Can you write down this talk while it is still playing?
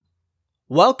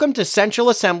Welcome to Central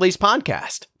Assembly's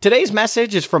podcast. Today's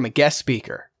message is from a guest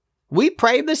speaker. We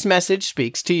pray this message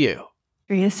speaks to you.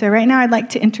 So right now I'd like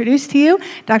to introduce to you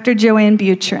Dr. Joanne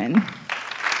Butrin.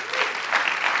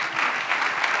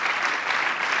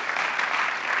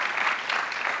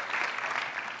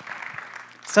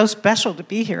 So special to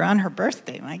be here on her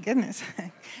birthday, my goodness.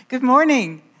 Good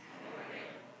morning.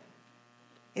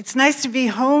 It's nice to be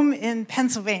home in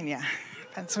Pennsylvania.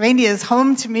 Pennsylvania is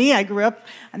home to me. I grew up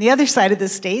on the other side of the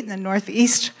state, in the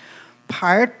northeast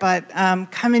part, but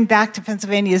coming back to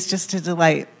Pennsylvania is just a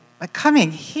delight. But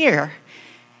coming here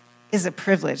is a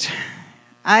privilege.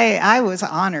 I was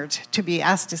honored to be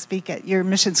asked to speak at your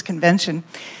missions convention.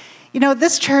 You know,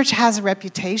 this church has a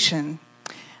reputation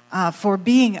for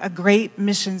being a great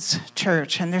missions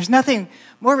church. And there's nothing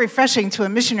more refreshing to a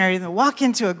missionary than to walk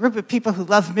into a group of people who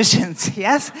love missions,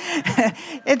 yes?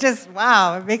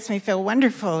 It makes me feel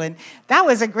wonderful. And that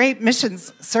was a great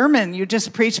missions sermon you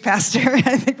just preached, Pastor.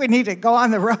 I think we need to go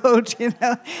on the road,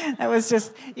 That was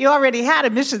just, you already had a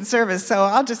mission service, so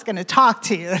I'm just going to talk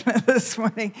to you this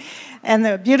morning. And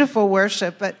the beautiful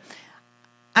worship. But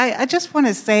I just want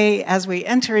to say, as we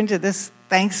enter into this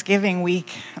Thanksgiving week,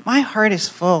 my heart is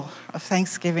full of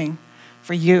thanksgiving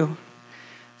for you,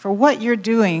 for what you're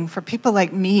doing for people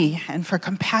like me and for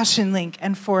Compassion Link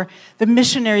and for the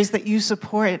missionaries that you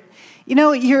support. You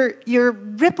know, your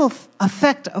ripple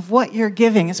effect of what you're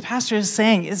giving, as Pastor is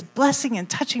saying, is blessing and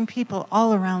touching people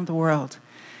all around the world.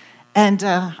 And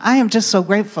I am just so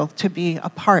grateful to be a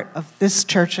part of this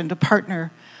church and to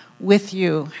partner with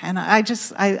you. And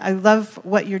I love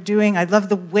what you're doing. I love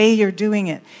the way you're doing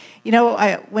it. You know,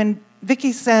 when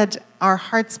Vicki said our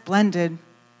hearts blended,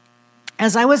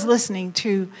 as I was listening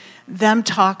to them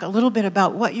talk a little bit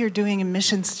about what you're doing in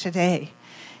missions today,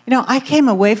 you know, I came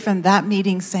away from that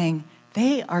meeting saying,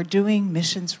 they are doing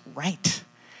missions right.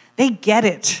 They get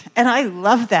it. And I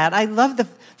love that. I love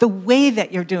the way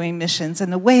that you're doing missions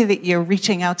and the way that you're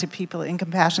reaching out to people in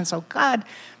compassion. So God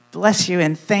bless you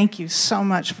and thank you so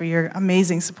much for your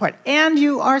amazing support. And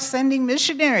you are sending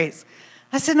missionaries.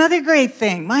 That's another great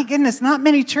thing. My goodness, not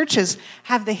many churches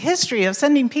have the history of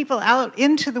sending people out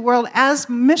into the world as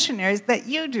missionaries that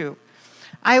you do.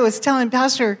 I was telling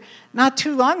Pastor not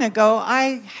too long ago,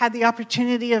 I had the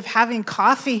opportunity of having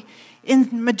coffee in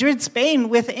Madrid, Spain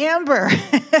with Amber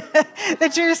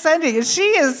that you're sending. And she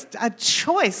is a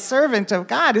choice servant of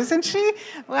God, isn't she?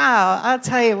 Wow, I'll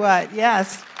tell you what,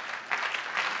 yes.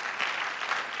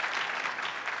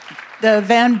 The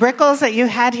Van Brickles that you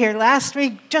had here last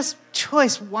week, just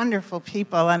choice, wonderful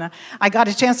people. And I got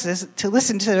a chance to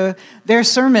listen to their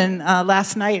sermon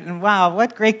last night, and wow,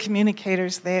 what great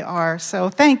communicators they are. So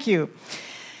thank you.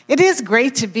 It is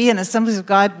great to be an Assemblies of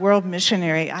God World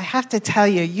Missionary. I have to tell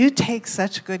you, you take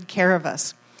such good care of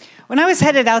us. When I was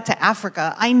headed out to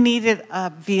Africa, I needed a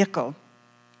vehicle,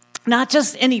 not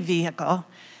just any vehicle.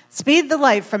 Speed the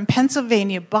Light from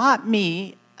Pennsylvania bought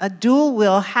me a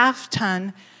dual-wheel,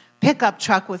 half-ton pickup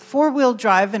truck with four-wheel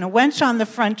drive and a winch on the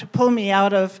front to pull me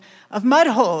out of mud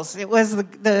holes. It was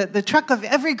the truck of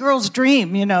every girl's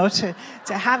dream, to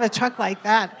have a truck like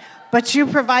that. But you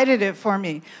provided it for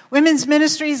me. Women's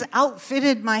Ministries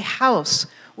outfitted my house.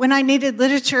 When I needed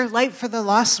literature, Light for the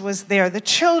Lost was there. The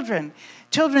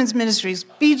children's ministries,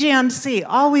 BGMC,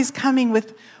 always coming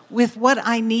with what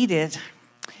I needed.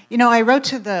 You know, I wrote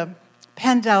to the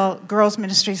Pendel Girls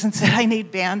Ministries and said, I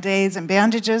need Band-Aids and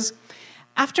bandages.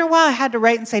 After a while, I had to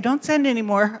write and say, don't send any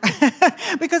more,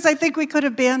 because I think we could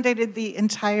have band-aided the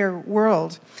entire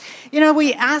world. You know,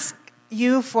 we asked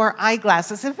you for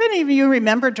eyeglasses. If any of you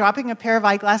remember dropping a pair of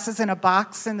eyeglasses in a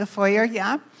box in the foyer,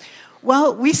 yeah?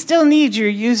 Well, we still need your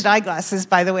used eyeglasses,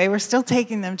 by the way. We're still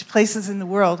taking them to places in the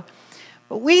world.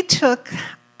 But we took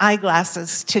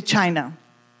eyeglasses to China,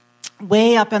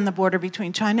 way up on the border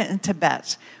between China and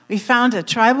Tibet. We found a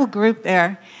tribal group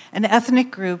there, an ethnic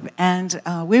group, and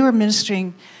we were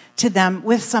ministering to them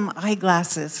with some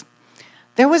eyeglasses.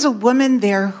 There was a woman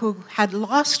there who had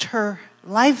lost her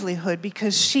livelihood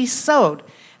because she sewed,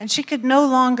 and she could no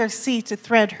longer see to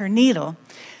thread her needle.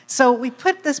 So we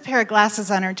put this pair of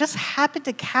glasses on her, just happened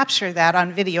to capture that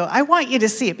on video. I want you to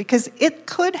see it because it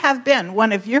could have been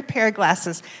one of your pair of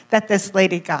glasses that this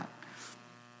lady got.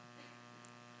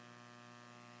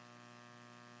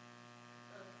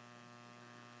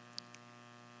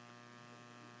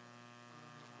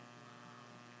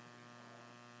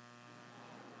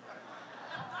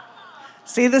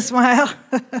 See the smile?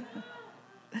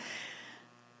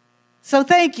 So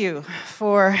thank you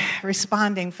for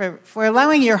responding, for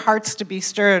allowing your hearts to be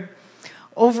stirred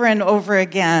over and over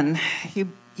again. You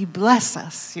bless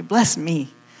us. You bless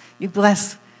me. You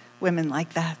bless women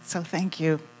like that. So thank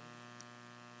you.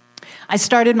 I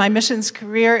started my missions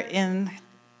career in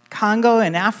Congo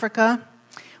in Africa,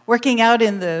 working out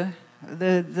in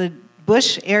the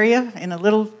bush area in a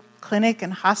little clinic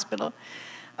and hospital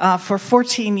for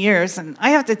 14 years. And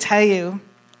I have to tell you,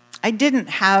 I didn't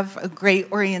have a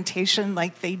great orientation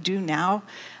like they do now.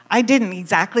 I didn't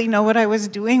exactly know what I was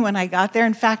doing when I got there.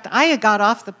 In fact, I got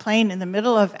off the plane in the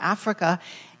middle of Africa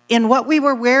in what we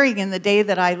were wearing in the day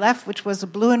that I left, which was a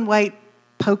blue and white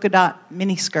polka dot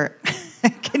miniskirt.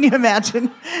 Can you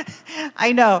imagine?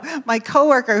 I know. My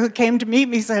coworker who came to meet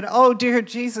me said, "Oh, dear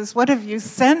Jesus, what have you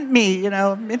sent me?"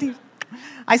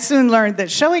 I soon learned that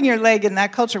showing your leg in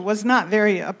that culture was not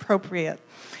very appropriate.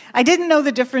 I didn't know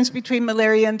the difference between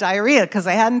malaria and diarrhea because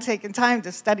I hadn't taken time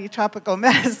to study tropical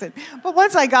medicine. But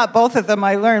once I got both of them,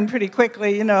 I learned pretty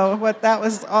quickly, what that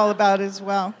was all about as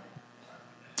well.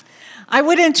 I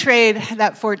wouldn't trade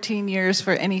that 14 years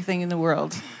for anything in the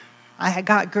world. I had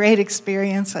got great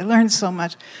experience. I learned so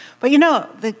much. But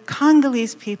the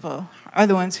Congolese people are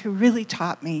the ones who really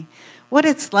taught me what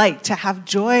it's like to have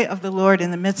joy of the Lord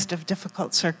in the midst of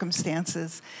difficult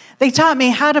circumstances. They taught me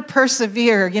how to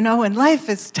persevere, when life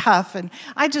is tough. And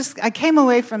I came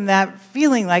away from that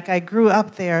feeling like I grew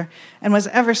up there and was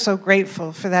ever so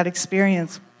grateful for that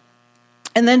experience.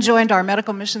 And then joined our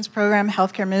medical missions program,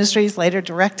 Healthcare Ministries, later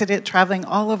directed it, traveling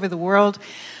all over the world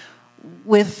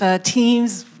with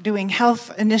teams, doing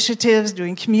health initiatives,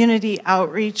 doing community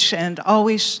outreach, and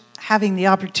always having the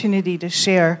opportunity to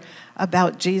share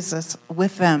about Jesus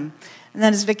with them. And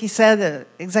then, as Vicki said, the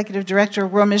executive director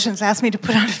of World Missions asked me to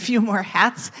put on a few more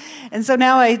hats. And so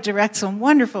now I direct some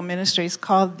wonderful ministries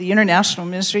called the International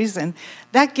Ministries, and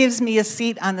that gives me a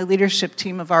seat on the leadership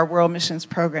team of our World Missions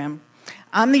program.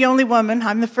 I'm the only woman.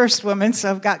 I'm the first woman, so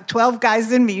I've got 12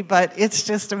 guys in me, but it's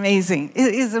just amazing.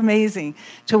 It is amazing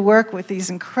to work with these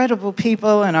incredible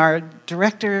people and our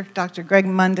director, Dr. Greg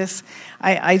Mundis.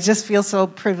 I just feel so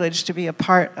privileged to be a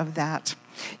part of that.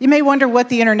 You may wonder what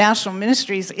the International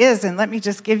Ministries is, and let me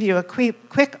just give you a quick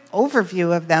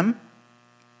overview of them.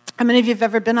 How many of you have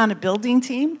ever been on a building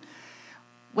team?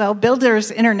 Well,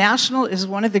 Builders International is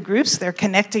one of the groups. They're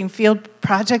connecting field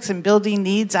projects and building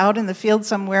needs out in the field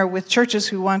somewhere with churches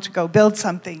who want to go build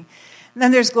something. And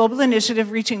then there's Global Initiative,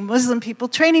 reaching Muslim people,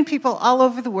 training people all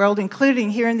over the world, including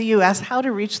here in the U.S., how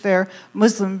to reach their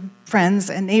Muslim friends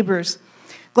and neighbors.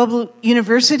 Global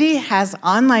University has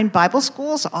online Bible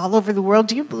schools all over the world.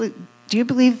 Do you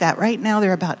believe that right now there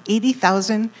are about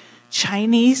 80,000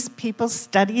 Chinese people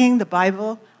studying the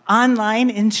Bible online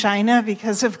in China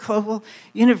because of Global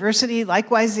University?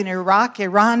 Likewise in Iraq,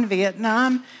 Iran,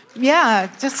 Vietnam. Yeah,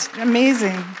 just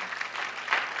amazing.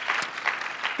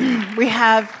 We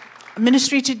have a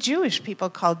ministry to Jewish people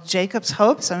called Jacob's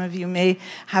Hope. Some of you may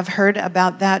have heard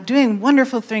about that, doing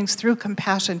wonderful things through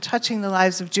compassion, touching the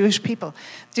lives of Jewish people.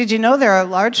 Did you know there are a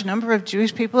large number of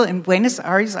Jewish people in Buenos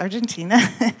Aires, Argentina?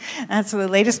 That's the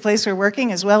latest place we're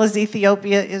working, as well as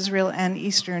Ethiopia, Israel, and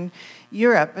Eastern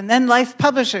Europe. And then Life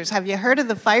Publishers. Have you heard of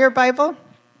the Fire Bible?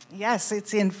 Yes,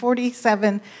 it's in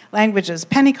 47 languages.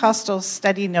 Pentecostal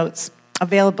study notes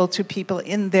available to people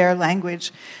in their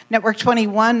language. Network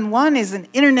 21.1 is an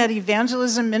internet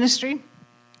evangelism ministry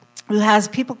who has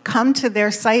people come to their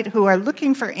site who are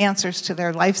looking for answers to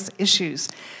their life's issues.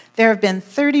 There have been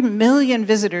 30 million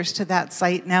visitors to that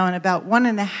site now, and about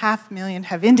 1.5 million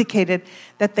have indicated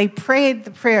that they prayed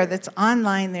the prayer that's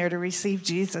online there to receive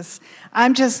Jesus.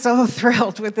 I'm just so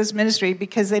thrilled with this ministry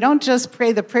because they don't just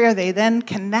pray the prayer, they then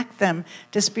connect them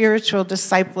to spiritual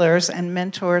disciplers and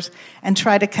mentors and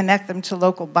try to connect them to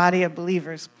local body of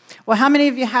believers. Well, how many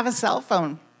of you have a cell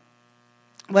phone?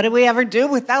 What did we ever do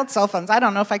without cell phones? I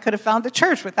don't know if I could have found the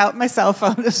church without my cell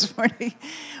phone this morning.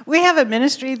 We have a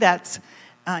ministry that's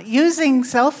using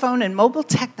cell phone and mobile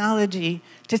technology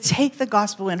to take the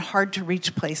gospel in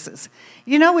hard-to-reach places.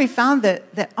 We found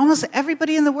that almost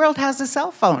everybody in the world has a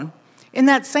cell phone. In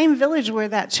that same village where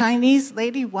that Chinese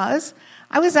lady was,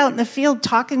 I was out in the field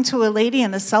talking to a lady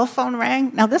and a cell phone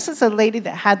rang. Now, this is a lady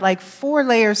that had like 4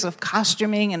 layers of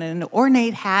costuming and an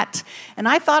ornate hat, and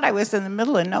I thought I was in the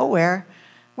middle of nowhere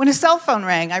when a cell phone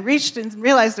rang. I reached and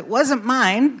realized it wasn't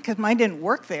mine because mine didn't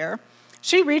work there.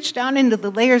 She reached down into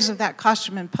the layers of that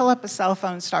costume and pulled up a cell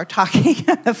phone and started talking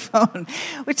on the phone,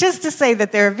 which is to say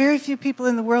that there are very few people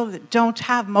in the world that don't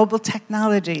have mobile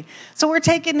technology. So we're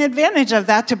taking advantage of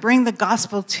that to bring the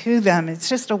gospel to them. It's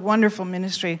just a wonderful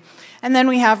ministry. And then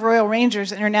we have Royal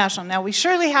Rangers International. Now, we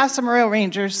surely have some Royal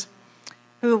Rangers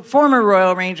former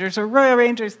Royal Rangers or Royal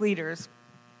Rangers leaders.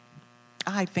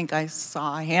 I think I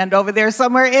saw a hand over there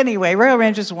somewhere. Anyway, Royal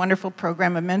Rangers is a wonderful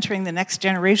program of mentoring the next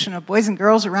generation of boys and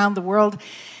girls around the world.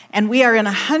 And we are in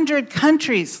 100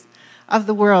 countries of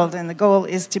the world, and the goal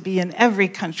is to be in every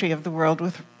country of the world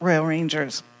with Royal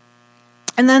Rangers.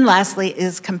 And then lastly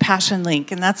is Compassion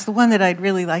Link, and that's the one that I'd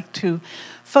really like to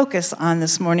focus on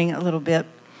this morning a little bit.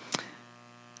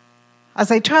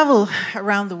 As I travel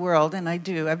around the world, and I've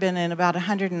been in about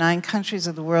 109 countries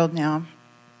of the world now,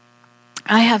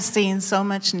 I have seen so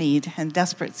much need and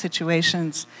desperate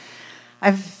situations.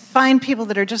 I find people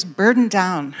that are just burdened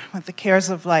down with the cares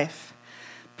of life.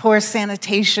 Poor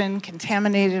sanitation,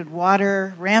 contaminated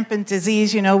water, rampant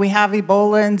disease. You know, we have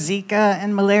Ebola and Zika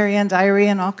and malaria and diarrhea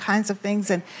and all kinds of things.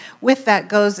 And with that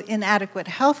goes inadequate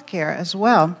health care as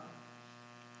well.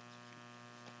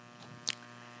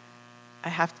 I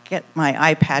have to get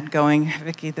my iPad going.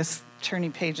 Vicki, this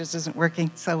turning pages isn't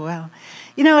working so well.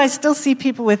 You know, I still see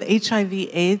people with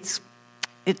HIV/AIDS.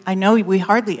 I know we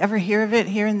hardly ever hear of it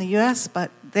here in the U.S., but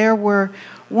there were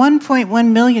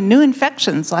 1.1 million new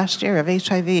infections last year of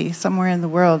HIV somewhere in the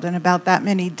world, and about that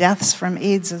many deaths from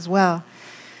AIDS as well.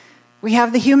 We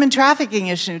have the human trafficking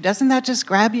issue. Doesn't that just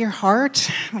grab your heart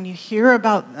when you hear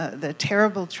about the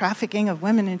terrible trafficking of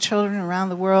women and children around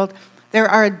the world? There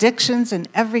are addictions in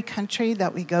every country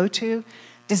that we go to,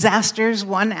 disasters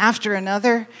one after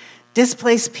another,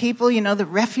 displaced people, you know, the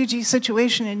refugee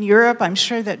situation in Europe. I'm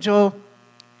sure that Joel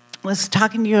was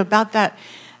talking to you about that.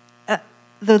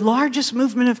 The largest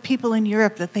movement of people in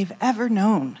Europe that they've ever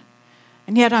known.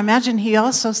 And yet I imagine he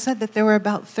also said that there were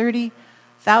about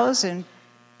 30,000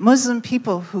 Muslim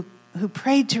people who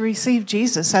prayed to receive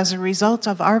Jesus as a result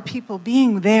of our people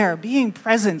being there, being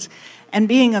present, and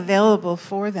being available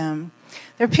for them.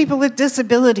 There are people with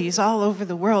disabilities all over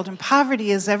the world, and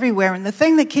poverty is everywhere. And the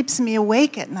thing that keeps me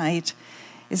awake at night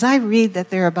is I read that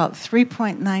there are about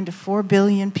 3.9 to 4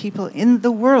 billion people in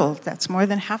the world, that's more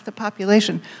than half the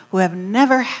population, who have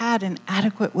never had an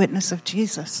adequate witness of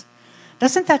Jesus.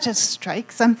 Doesn't that just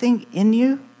strike something in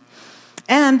you?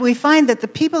 And we find that the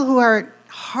people who are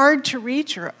hard to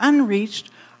reach or unreached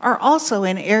are also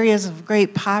in areas of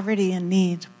great poverty and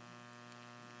need.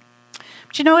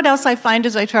 But you know what else I find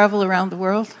as I travel around the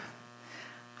world?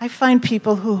 I find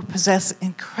people who possess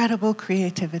incredible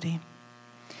creativity.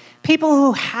 People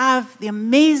who have the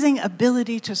amazing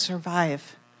ability to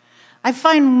survive. I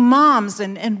find moms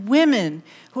and women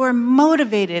who are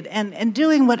motivated and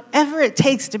doing whatever it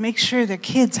takes to make sure their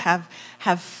kids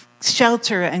have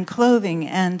shelter and clothing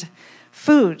and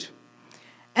food.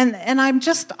 And I'm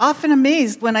just often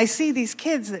amazed when I see these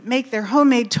kids that make their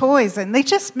homemade toys and they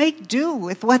just make do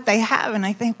with what they have. And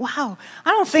I think, wow,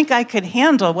 I don't think I could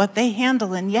handle what they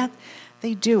handle, and yet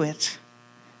they do it.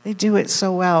 They do it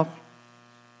so well.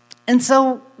 And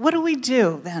so what do we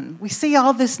do then? We see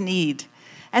all this need.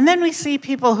 And then we see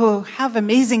people who have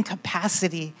amazing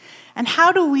capacity. And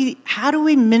how do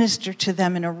we minister to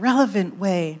them in a relevant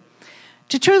way?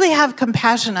 To truly have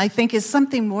compassion, I think, is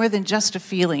something more than just a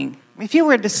feeling. If you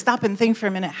were to stop and think for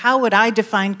a minute, how would I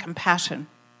define compassion?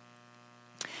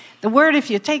 The word, if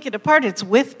you take it apart, it's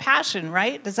with passion,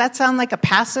 right? Does that sound like a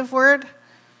passive word?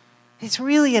 It's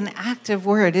really an active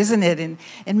word, isn't it? In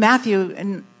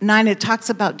Matthew 9, it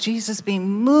talks about Jesus being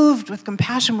moved with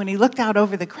compassion when he looked out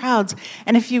over the crowds.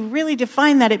 And if you really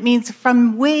define that, it means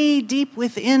from way deep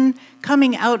within,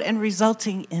 coming out and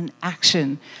resulting in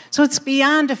action. So it's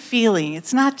beyond a feeling.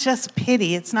 It's not just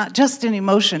pity. It's not just an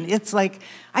emotion. It's like,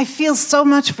 I feel so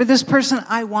much for this person,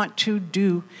 I want to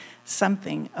do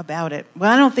something about it.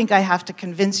 Well, I don't think I have to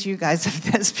convince you guys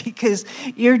of this because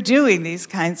you're doing these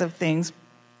kinds of things.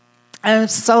 I'm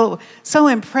so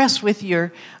impressed with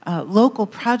your local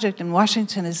project in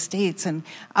Washington Estates. And,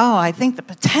 I think the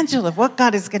potential of what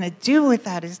God is going to do with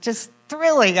that is just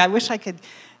thrilling. I wish I could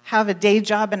have a day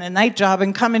job and a night job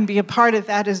and come and be a part of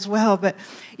that as well. But,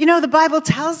 you know, the Bible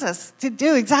tells us to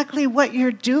do exactly what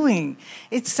you're doing.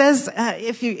 It says,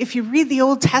 if you read the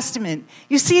Old Testament,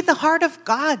 you see the heart of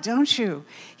God, don't you?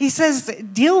 He says,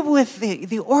 deal with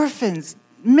the orphans,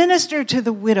 minister to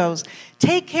the widows,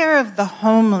 take care of the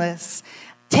homeless,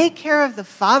 take care of the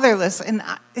fatherless. And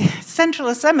Central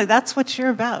Assembly, that's what you're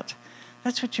about.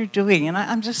 That's what you're doing. And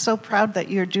I'm just so proud that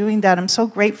you're doing that. I'm so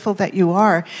grateful that you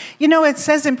are. You know, it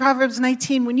says in Proverbs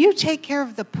 19, when you take care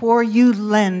of the poor, you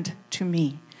lend to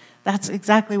me. That's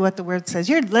exactly what the word says.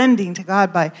 You're lending to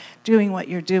God by doing what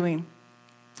you're doing.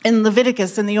 In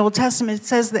Leviticus, in the Old Testament, it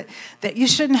says that you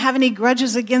shouldn't have any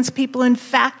grudges against people. In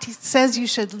fact, it says you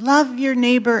should love your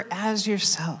neighbor as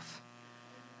yourself.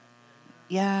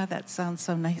 Yeah, that sounds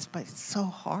so nice, but it's so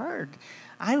hard.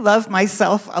 I love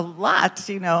myself a lot,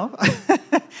 you know.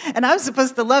 And I'm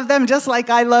supposed to love them just like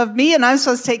I love me, and I'm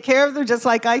supposed to take care of them just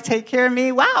like I take care of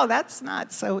me. Wow, that's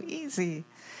not so easy.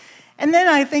 And then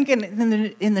I think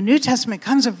in the New Testament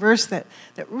comes a verse that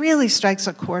really strikes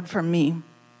a chord for me.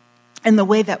 in the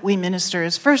way that we minister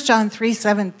is 1 John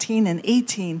 3:17 and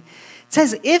 18. It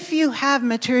says, if you have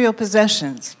material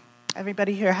possessions,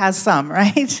 everybody here has some,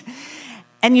 right?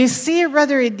 And you see a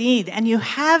brother in need, and you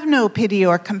have no pity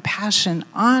or compassion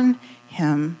on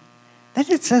him, then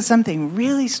it says something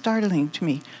really startling to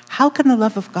me. How can the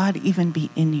love of God even be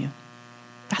in you?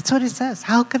 That's what it says.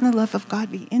 How can the love of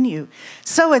God be in you?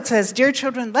 So it says, dear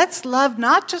children, let's love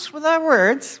not just with our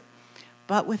words,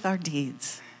 but with our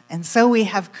deeds. And so we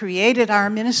have created our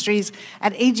ministries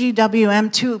at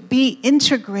AGWM to be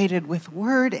integrated with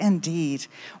word and deed.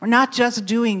 We're not just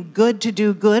doing good to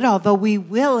do good, although we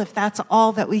will if that's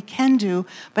all that we can do,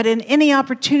 but in any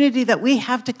opportunity that we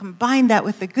have to combine that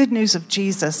with the good news of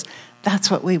Jesus, that's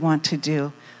what we want to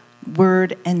do,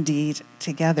 word and deed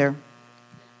together.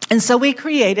 And so we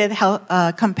created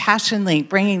Compassion Link,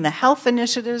 bringing the health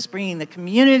initiatives, bringing the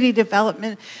community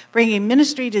development, bringing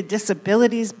ministry to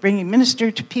disabilities, bringing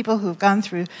ministry to people who've gone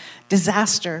through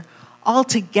disaster, all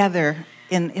together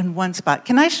in one spot.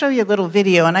 Can I show you a little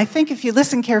video? And I think if you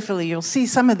listen carefully, you'll see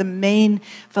some of the main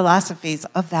philosophies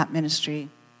of that ministry.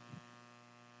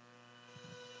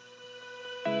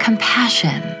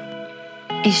 Compassion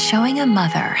is showing a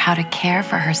mother how to care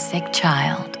for her sick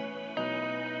child.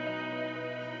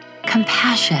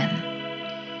 Compassion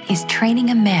is training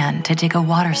a man to dig a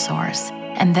water source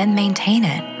and then maintain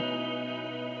it.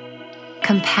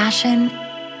 Compassion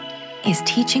is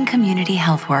teaching community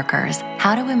health workers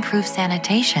how to improve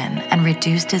sanitation and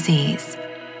reduce disease.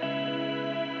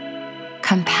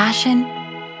 Compassion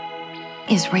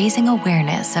is raising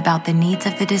awareness about the needs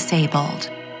of the disabled.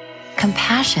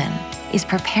 Compassion is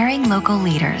preparing local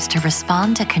leaders to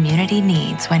respond to community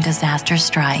needs when disaster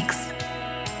strikes.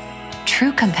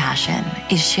 True compassion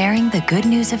is sharing the good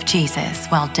news of Jesus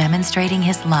while demonstrating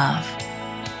his love.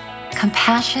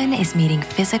 Compassion is meeting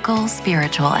physical,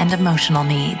 spiritual, and emotional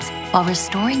needs while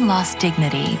restoring lost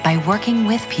dignity by working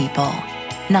with people,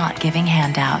 not giving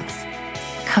handouts.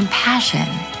 Compassion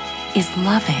is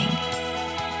loving,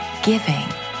 giving,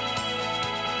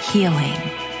 healing,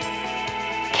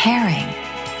 caring,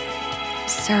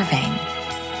 serving,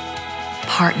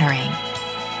 partnering.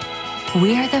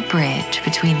 We're the bridge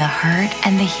between the hurt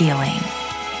and the healing.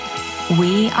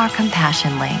 We are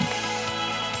Compassion Link.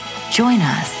 Join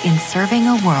us in serving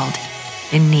a world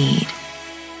in need.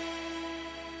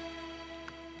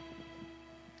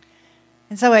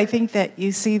 And so I think that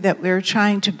you see that we're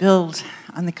trying to build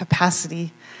on the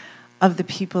capacity of the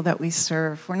people that we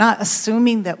serve. We're not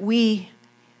assuming that we,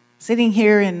 sitting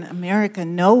here in America,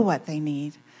 know what they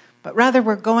need, but rather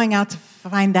we're going out to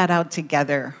find that out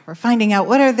together. We're finding out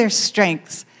what are their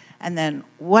strengths, and then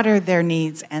what are their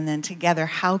needs, and then together,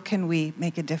 how can we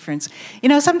make a difference? You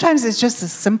know, sometimes it's just a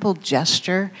simple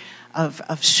gesture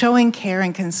of showing care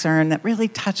and concern that really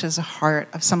touches the heart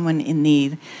of someone in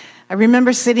need. I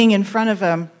remember sitting in front of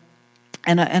a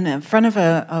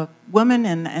woman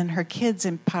and her kids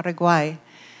in Paraguay.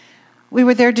 We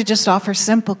were there to just offer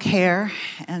simple care,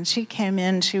 and she came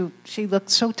in, she looked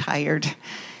so tired.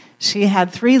 She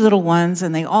had 3 little ones,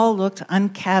 and they all looked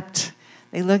unkept.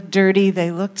 They looked dirty. They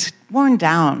looked worn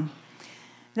down.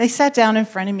 They sat down in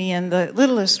front of me, and the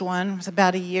littlest one was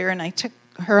about a year, and I took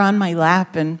her on my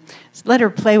lap and let her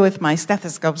play with my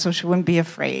stethoscope so she wouldn't be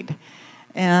afraid.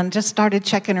 And just started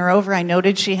checking her over. I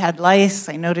noted she had lice.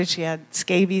 I noted she had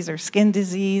scabies or skin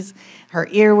disease. Her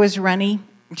ear was runny.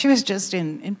 She was just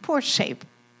in poor shape.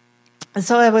 And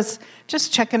so I was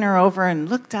just checking her over and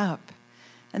looked up.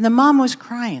 And the mom was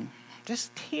crying,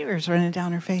 just tears running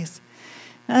down her face.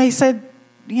 And I said,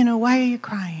 you know, why are you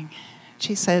crying?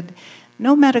 She said,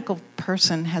 no medical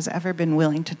person has ever been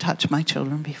willing to touch my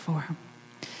children before.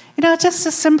 You know, just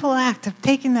a simple act of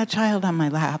taking that child on my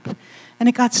lap, and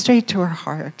it got straight to her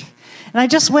heart. And I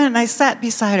just went and I sat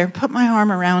beside her, put my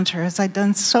arm around her, as I'd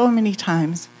done so many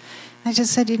times. I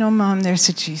just said, you know, Mom, there's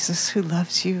a Jesus who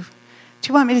loves you. Do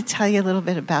you want me to tell you a little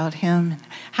bit about him and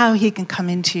how he can come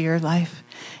into your life?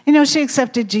 You know, she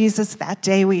accepted Jesus that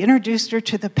day. We introduced her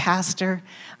to the pastor.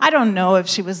 I don't know if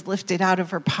she was lifted out of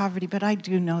her poverty, but I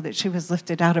do know that she was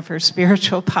lifted out of her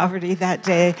spiritual poverty that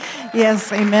day.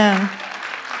 Yes, amen.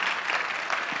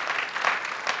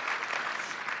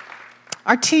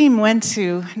 Our team went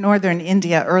to northern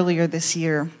India earlier this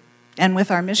year, and with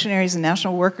our missionaries and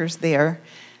national workers there,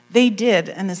 they did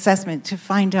an assessment to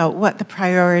find out what the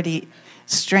priority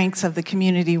strengths of the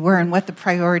community were and what the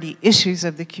priority issues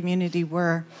of the community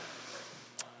were.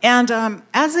 And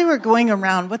as they were going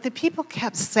around, what the people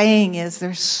kept saying is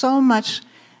there's so much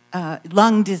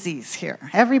lung disease here.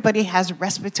 Everybody has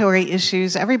respiratory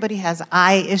issues. Everybody has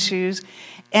eye issues.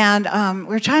 And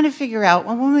we were trying to figure out,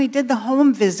 well, when we did the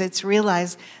home visits,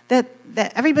 realized that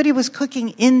everybody was cooking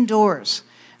indoors.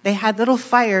 They had little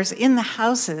fires in the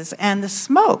houses, and the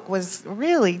smoke was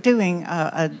really doing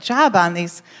a job on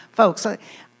these folks. So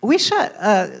we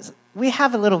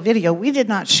have a little video. We did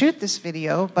not shoot this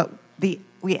video, but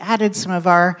we added some of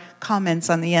our comments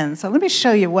on the end. So let me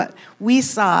show you what we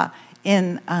saw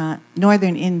in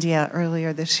northern India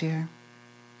earlier this year.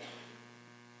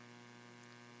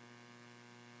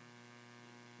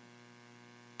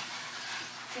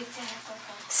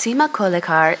 Seema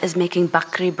Kolikar is making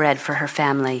bakri bread for her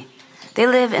family. They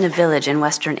live in a village in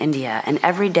western India, and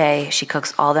every day she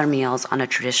cooks all their meals on a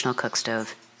traditional cook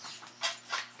stove.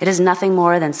 It is nothing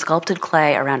more than sculpted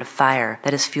clay around a fire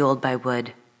that is fueled by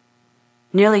wood.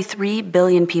 Nearly 3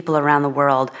 billion people around the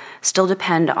world still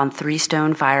depend on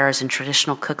 3-stone fires and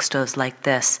traditional cook stoves like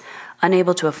this,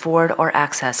 unable to afford or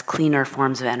access cleaner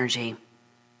forms of energy.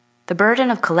 The burden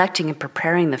of collecting and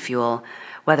preparing the fuel,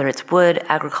 whether it's wood,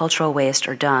 agricultural waste,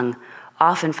 or dung,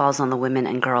 often falls on the women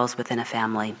and girls within a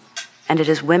family. And it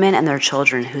is women and their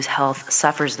children whose health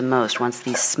suffers the most once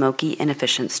these smoky,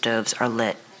 inefficient stoves are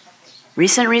lit.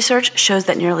 Recent research shows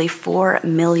that nearly 4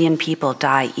 million people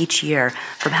die each year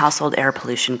from household air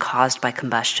pollution caused by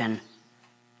combustion.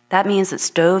 That means that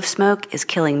stove smoke is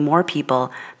killing more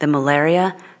people than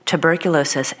malaria,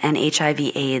 tuberculosis, and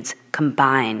HIV/AIDS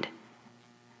combined.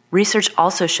 Research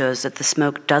also shows that the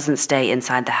smoke doesn't stay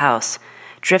inside the house,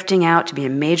 drifting out to be a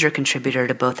major contributor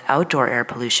to both outdoor air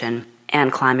pollution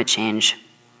and climate change.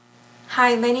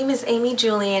 Hi, my name is Amy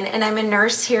Julian, and I'm a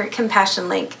nurse here at Compassion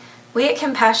Link. We at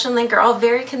Compassion Link are all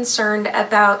very concerned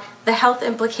about the health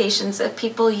implications of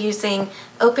people using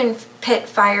open pit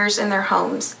fires in their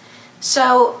homes.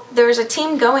 So there's a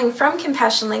team going from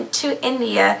Compassion Link to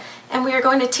India, and we are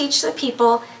going to teach the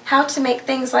people how to make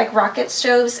things like rocket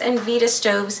stoves and Vita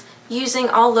stoves using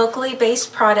all locally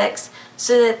based products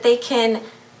so that they can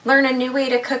learn a new way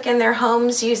to cook in their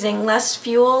homes using less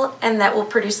fuel and that will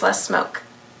produce less smoke.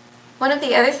 One of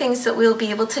the other things that we'll be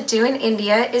able to do in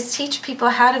India is teach people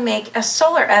how to make a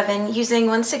solar oven using,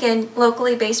 once again,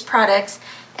 locally based products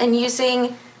and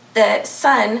using the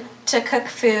sun to cook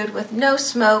food with no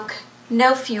smoke,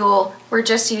 no fuel. We're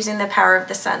just using the power of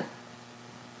the sun.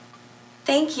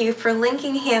 Thank you for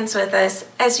linking hands with us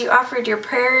as you offered your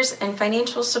prayers and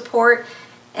financial support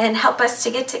and help us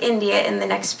to get to India in the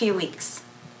next few weeks.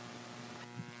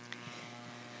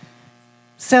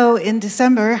 So on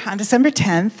December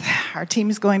 10th, our team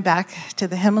is going back to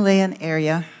the Himalayan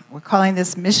area. We're calling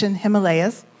this Mission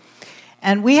Himalayas.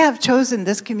 And we have chosen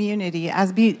this community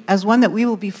as one that we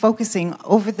will be focusing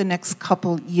over the next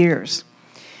couple years.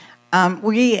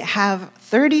 We have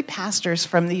 30 pastors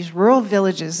from these rural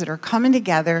villages that are coming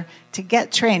together to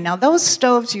get trained. Now, those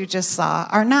stoves you just saw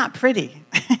are not pretty.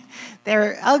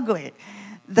 They're ugly.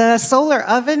 The solar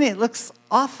oven, it looks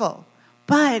awful.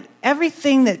 But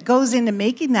everything that goes into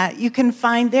making that, you can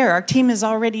find there. Our team has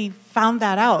already found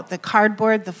that out. The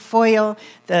cardboard, the foil,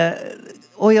 the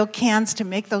oil cans to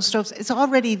make those stoves, it's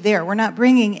already there. We're not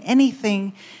bringing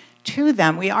anything to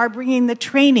them. We are bringing the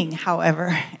training,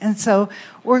 however. And so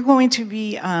we're going to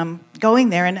be going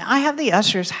there. And I have the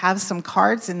ushers have some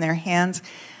cards in their hands.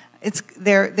 It's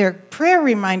their prayer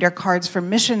reminder cards from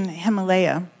Mission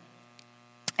Himalaya.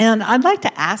 And I'd like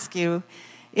to ask you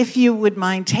if you would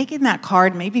mind taking that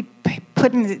card, maybe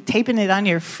taping it on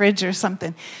your fridge or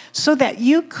something, so that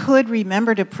you could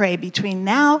remember to pray between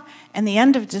now and the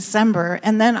end of December,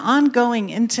 and then ongoing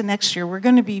into next year. We're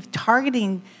going to be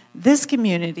targeting this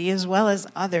community as well as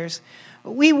others.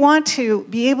 We want to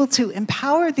be able to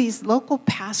empower these local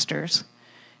pastors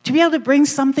to be able to bring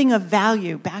something of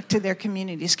value back to their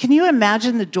communities. Can you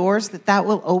imagine the doors that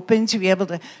will open to be able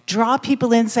to draw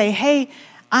people in, say, hey,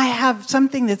 I have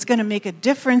something that's going to make a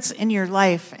difference in your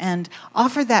life, and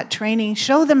offer that training,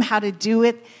 show them how to do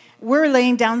it. We're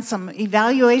laying down some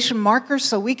evaluation markers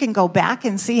so we can go back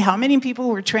and see how many people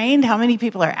were trained, how many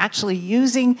people are actually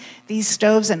using these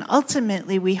stoves, and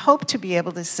ultimately we hope to be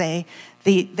able to say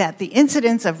that the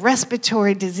incidence of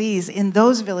respiratory disease in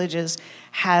those villages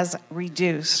has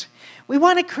reduced. We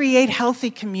want to create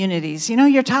healthy communities. You know,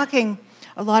 you're talking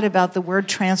a lot about the word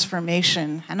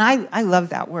transformation, and I love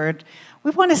that word. We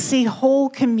want to see whole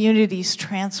communities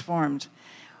transformed.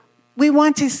 We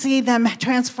want to see them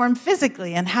transformed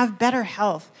physically and have better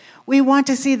health. We want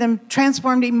to see them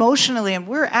transformed emotionally, and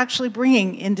we're actually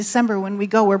bringing, in December when we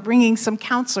go, we're bringing some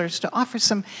counselors to offer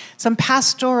some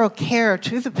pastoral care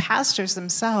to the pastors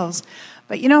themselves.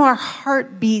 But you know, our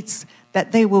heart beats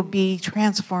that they will be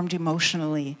transformed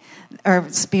emotionally or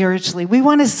spiritually. We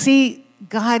want to see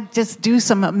God just do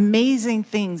some amazing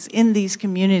things in these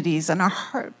communities, and our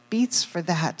heart beats for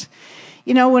that.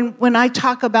 You know, when I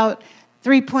talk about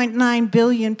 3.9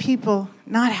 billion people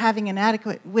not having an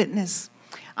adequate witness,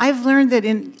 I've learned that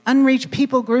in unreached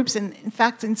people groups, and in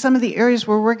fact, in some of the areas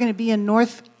where we're going to be in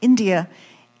North India,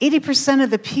 80%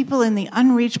 of the people in the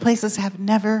unreached places have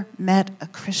never met a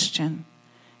Christian.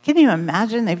 Can you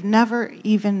imagine? They've never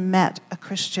even met a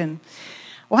Christian.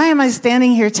 Why am I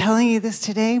standing here telling you this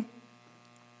today?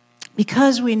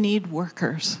 Because we need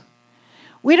workers.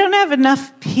 We don't have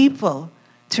enough people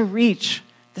to reach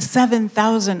the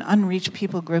 7,000 unreached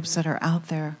people groups that are out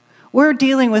there. We're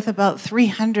dealing with about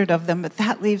 300 of them, but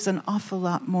that leaves an awful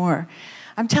lot more.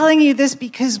 I'm telling you this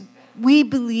because we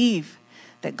believe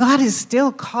that God is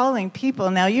still calling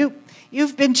people. Now,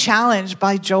 you've been challenged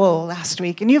by Joel last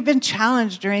week, and you've been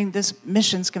challenged during this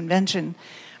missions convention.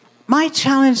 My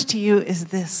challenge to you is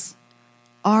this: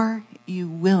 are you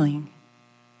willing?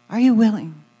 Are you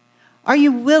willing? Are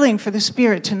you willing for the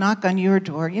Spirit to knock on your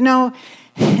door? You know,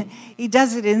 He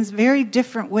does it in very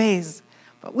different ways.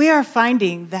 But we are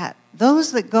finding that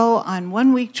those that go on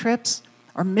one-week trips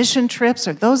or mission trips,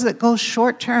 or those that go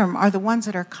short-term, are the ones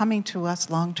that are coming to us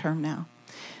long-term now.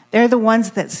 They're the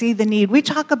ones that see the need. We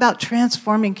talk about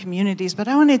transforming communities, but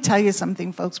I want to tell you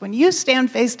something, folks. When you stand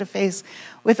face-to-face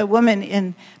with a woman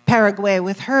in Paraguay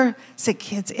with her sick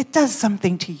kids, it does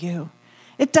something to you.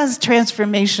 It does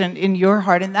transformation in your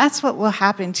heart, and that's what will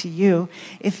happen to you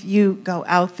if you go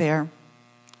out there.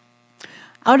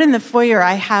 Out in the foyer,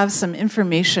 I have some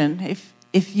information.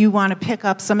 If you want to pick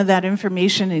up some of that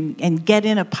information and get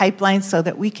in a pipeline so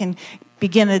that we can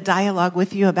begin a dialogue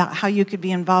with you about how you could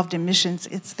be involved in missions,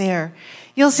 it's there.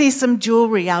 You'll see some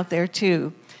jewelry out there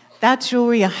too. That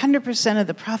jewelry, 100% of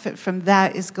the profit from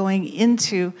that is going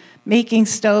into making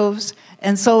stoves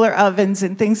and solar ovens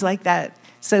and things like that,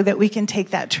 so that we can take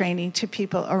that training to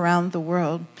people around the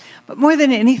world. But more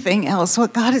than anything else,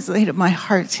 what God has laid at my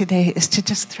heart today is to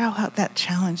just throw out that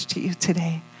challenge to you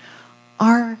today.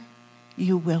 Are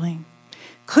you willing?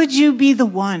 Could you be the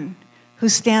one who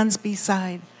stands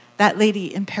beside that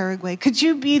lady in Paraguay? Could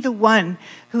you be the one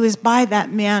who is by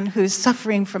that man who is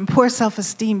suffering from poor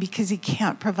self-esteem because he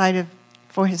can't provide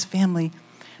for his family?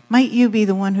 Might you be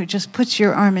the one who just puts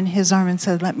your arm in his arm and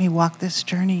says, let me walk this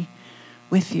journey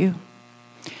with you?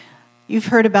 You've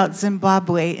heard about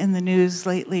Zimbabwe in the news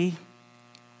lately.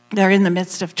 They're in the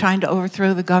midst of trying to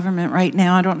overthrow the government right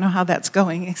now. I don't know how that's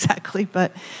going exactly,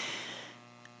 but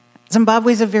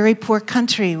Zimbabwe is a very poor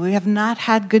country. We have not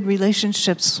had good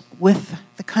relationships with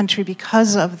the country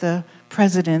because of the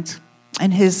president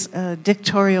and his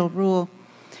dictatorial rule.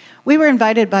 We were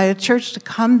invited by a church to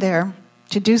come there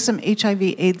to do some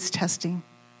HIV/AIDS testing.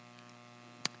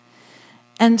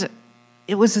 And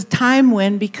it was a time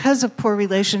when, because of poor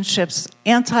relationships,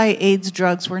 anti-AIDS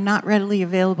drugs were not readily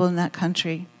available in that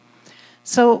country.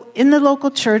 So in the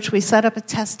local church, we set up a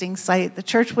testing site. The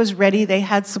church was ready. They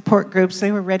had support groups.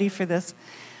 They were ready for this.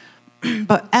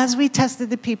 But as we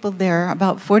tested the people there,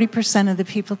 about 40% of the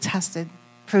people tested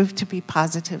proved to be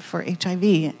positive for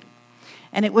HIV.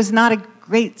 And it was not a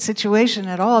great situation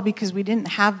at all because we didn't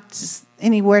have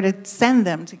anywhere to send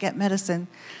them to get medicine.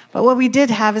 But what we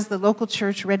did have is the local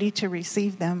church ready to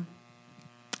receive them.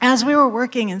 As we were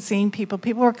working and seeing people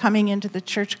were coming into the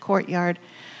church courtyard,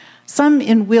 some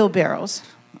in wheelbarrows.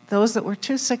 Those that were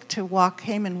too sick to walk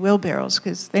came in wheelbarrows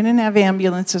because they didn't have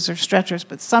ambulances or stretchers,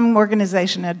 but some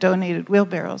organization had donated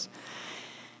wheelbarrows.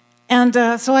 And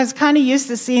so I was kind of used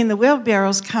to seeing the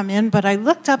wheelbarrows come in, but I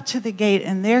looked up to the gate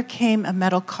and there came a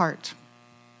metal cart.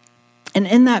 And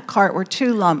in that cart were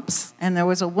 2 lumps, and there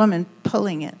was a woman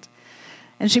pulling it.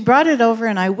 And she brought it over,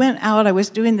 and I went out. I was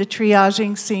doing the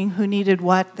triaging, seeing who needed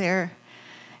what there.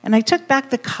 And I took back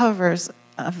the covers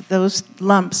of those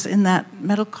lumps in that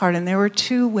metal cart, and there were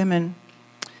 2 women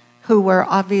who were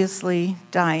obviously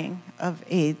dying of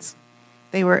AIDS.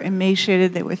 They were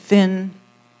emaciated, they were thin.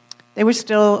 They were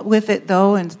still with it,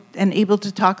 though, and able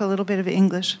to talk a little bit of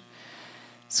English.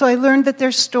 So I learned that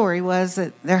their story was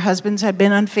that their husbands had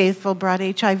been unfaithful, brought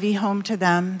HIV home to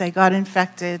them. They got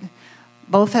infected.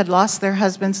 Both had lost their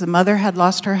husbands. The mother had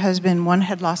lost her husband. One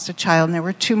had lost a child, and there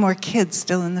were 2 more kids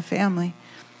still in the family.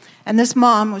 And this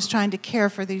mom was trying to care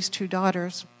for these 2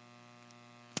 daughters.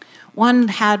 One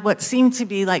had what seemed to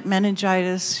be like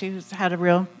meningitis. She had a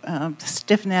real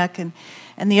stiff neck, and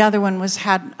the other one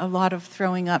had a lot of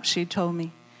throwing up, she told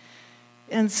me.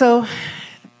 And so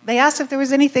they asked if there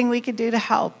was anything we could do to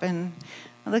help, and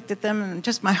I looked at them, and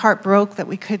just my heart broke that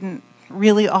we couldn't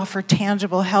really offer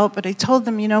tangible help. But I told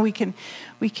them, we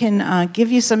can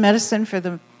give you some medicine for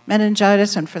the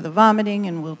meningitis and for the vomiting,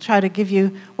 and we'll try to give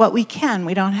you what we can.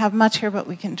 We don't have much here, but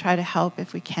we can try to help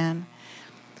if we can.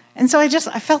 And so I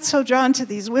felt so drawn to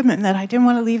these women that I didn't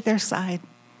want to leave their side.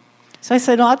 So I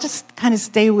said, I'll just kind of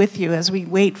stay with you as we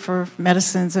wait for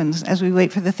medicines and as we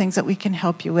wait for the things that we can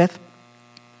help you with.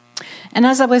 And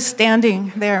as I was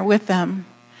standing there with them,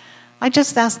 I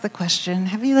just asked the question,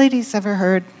 have you ladies ever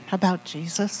heard about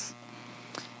Jesus?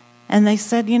 And they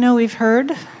said, we've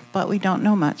heard, but we don't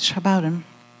know much about him.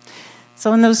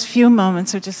 So in those few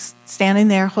moments of just standing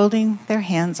there holding their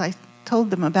hands, I told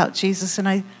them about Jesus, and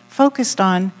I focused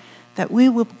on that we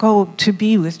will go to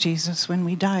be with Jesus when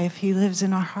we die if he lives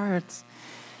in our hearts.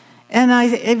 And I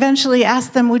eventually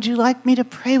asked them, would you like me to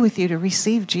pray with you to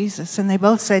receive Jesus? And they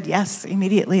both said yes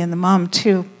immediately, and the mom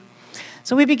too.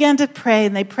 So we began to pray,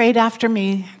 and they prayed after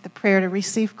me the prayer to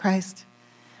receive Christ.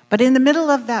 But in the middle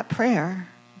of that prayer,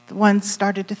 the one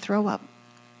started to throw up.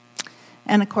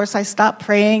 And of course, I stopped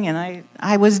praying, and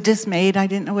I was dismayed. I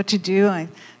didn't know what to do. I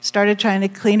started trying to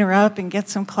clean her up and get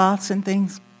some cloths and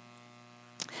things.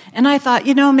 And I thought,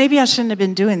 maybe I shouldn't have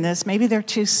been doing this. Maybe they're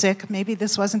too sick. Maybe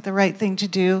this wasn't the right thing to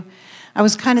do. I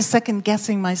was kind of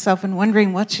second-guessing myself and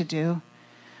wondering what to do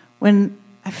when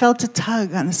I felt a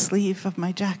tug on the sleeve of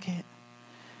my jacket.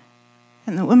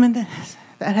 And the woman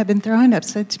that had been throwing up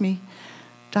said to me,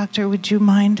 Doctor, would you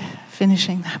mind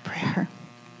finishing that prayer?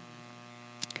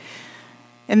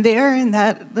 And there in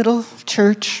that little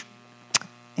church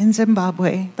in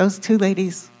Zimbabwe, those two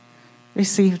ladies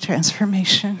received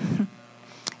transformation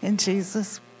in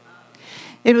Jesus.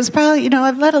 It was probably,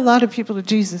 I've led a lot of people to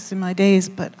Jesus in my days,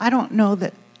 but I don't know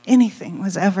that anything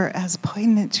was ever as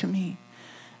poignant to me.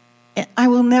 I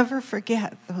will never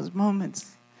forget those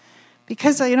moments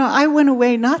because, I went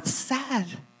away not sad,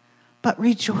 but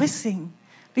rejoicing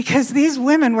because these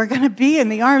women were going to be in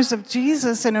the arms of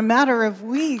Jesus in a matter of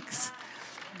weeks.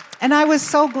 And I was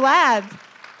so glad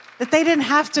that they didn't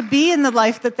have to be in the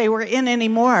life that they were in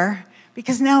anymore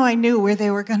because now I knew where they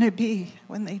were going to be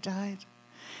when they died.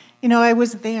 I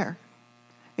was there.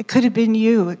 It could have been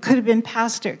you. It could have been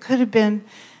Pastor. It could have been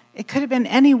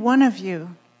any one of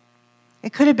you.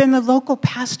 It could have been the local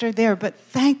pastor there, but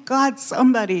thank God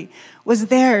somebody was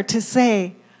there to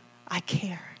say, I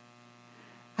care.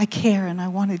 I care, and I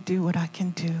want to do what I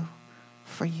can do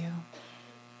for you.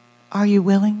 Are you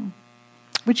willing?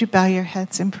 Would you bow your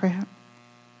heads in prayer?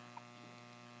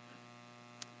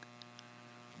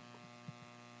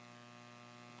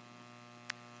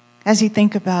 As you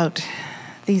think about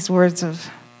these words of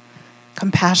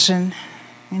compassion,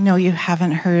 I know you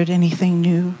haven't heard anything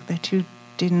new that you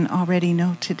didn't already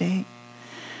know today.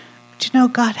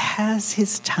 But God has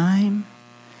his time.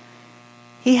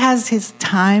 He has his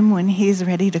time when he's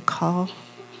ready to call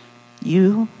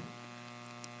you.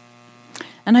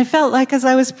 And I felt like as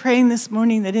I was praying this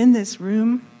morning that in this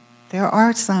room, there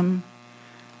are some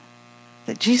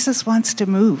that Jesus wants to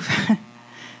move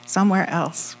somewhere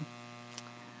else.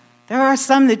 There are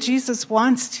some that Jesus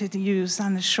wants to use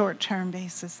on the short-term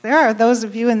basis. There are those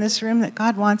of you in this room that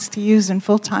God wants to use in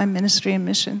full-time ministry and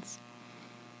missions.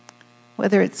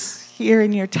 Whether it's here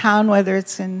in your town, whether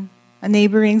it's in a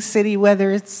neighboring city,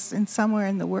 whether it's in somewhere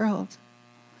in the world.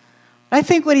 But I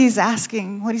think what he's asked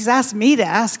me to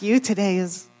ask you today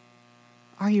is,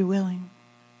 are you willing?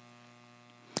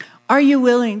 Are you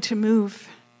willing to move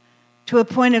to a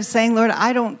point of saying, Lord,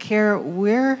 I don't care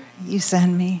where you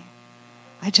send me.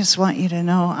 I just want you to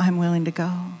know I'm willing to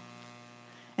go.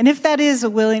 And if that is a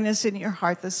willingness in your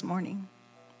heart this morning,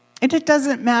 and it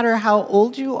doesn't matter how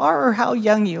old you are or how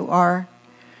young you are,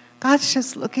 God's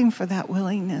just looking for that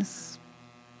willingness.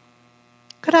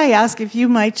 Could I ask if you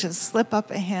might just slip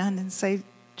up a hand and say,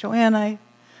 Joanne,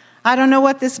 I don't know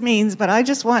what this means, but I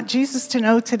just want Jesus to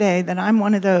know today that I'm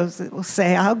one of those that will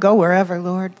say, I'll go wherever,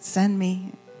 Lord, send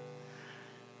me.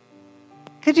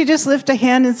 Could you just lift a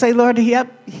hand and say, Lord,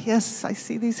 yes, I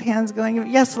see these hands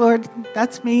going. Yes, Lord,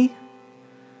 that's me.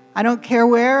 I don't care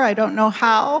where. I don't know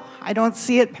how. I don't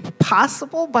see it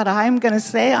possible, but I'm going to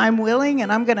say I'm willing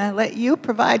and I'm going to let you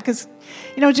provide because,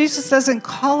 Jesus doesn't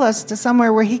call us to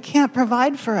somewhere where he can't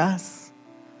provide for us.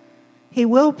 He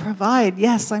will provide.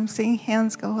 Yes, I'm seeing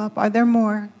hands go up. Are there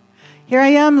more? Here I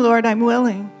am, Lord. I'm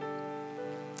willing.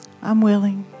 I'm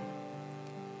willing.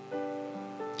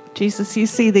 Jesus, you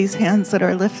see these hands that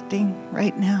are lifting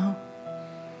right now.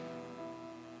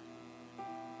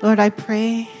 Lord, I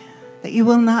pray that you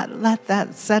will not let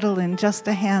that settle in just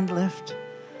a hand lift,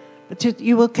 but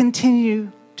you will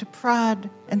continue to prod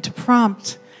and to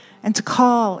prompt and to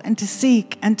call and to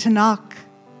seek and to knock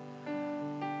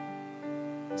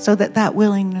so that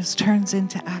willingness turns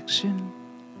into action.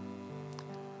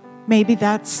 Maybe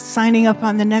that's signing up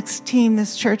on the next team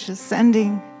this church is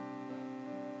sending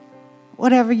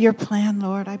whatever your plan,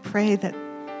 Lord, I pray that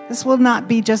this will not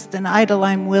be just an idle,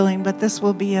 I'm willing, but this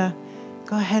will be a,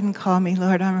 go ahead and call me,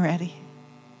 Lord, I'm ready.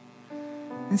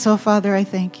 And so, Father, I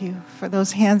thank you for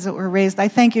those hands that were raised. I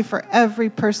thank you for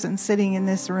every person sitting in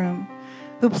this room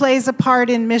who plays a part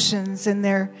in missions, in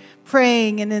their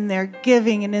praying and in their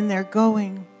giving and in their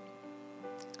going.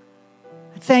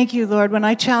 I thank you, Lord. When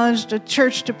I challenged a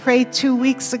church to pray 2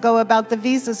 weeks ago about the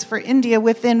visas for India,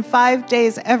 within 5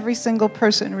 days, every single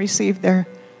person received their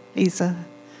visa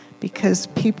because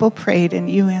people prayed and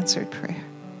you answered prayer.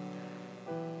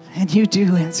 And you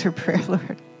do answer prayer,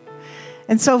 Lord.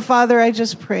 And so, Father, I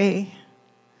just pray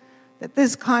that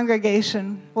this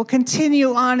congregation will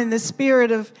continue on in the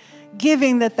spirit of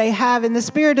giving that they have, in the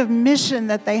spirit of mission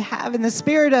that they have, in the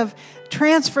spirit of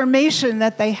transformation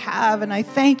that they have. And I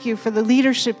thank you for the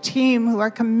leadership team who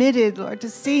are committed, Lord, to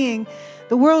seeing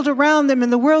the world around them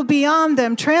and the world beyond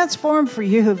them transformed for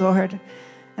you, Lord.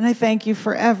 And I thank you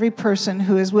for every person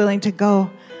who is willing to go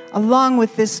along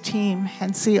with this team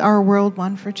and see our world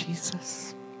won for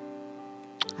Jesus.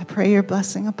 I pray your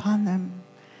blessing upon them.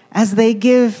 As they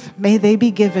give, may they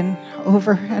be given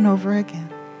over and over again.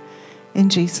 In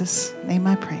Jesus' name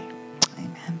I pray.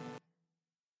 Amen.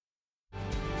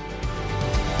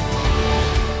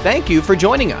 Thank you for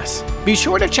joining us. Be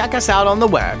sure to check us out on the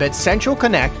web at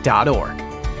centralconnect.org.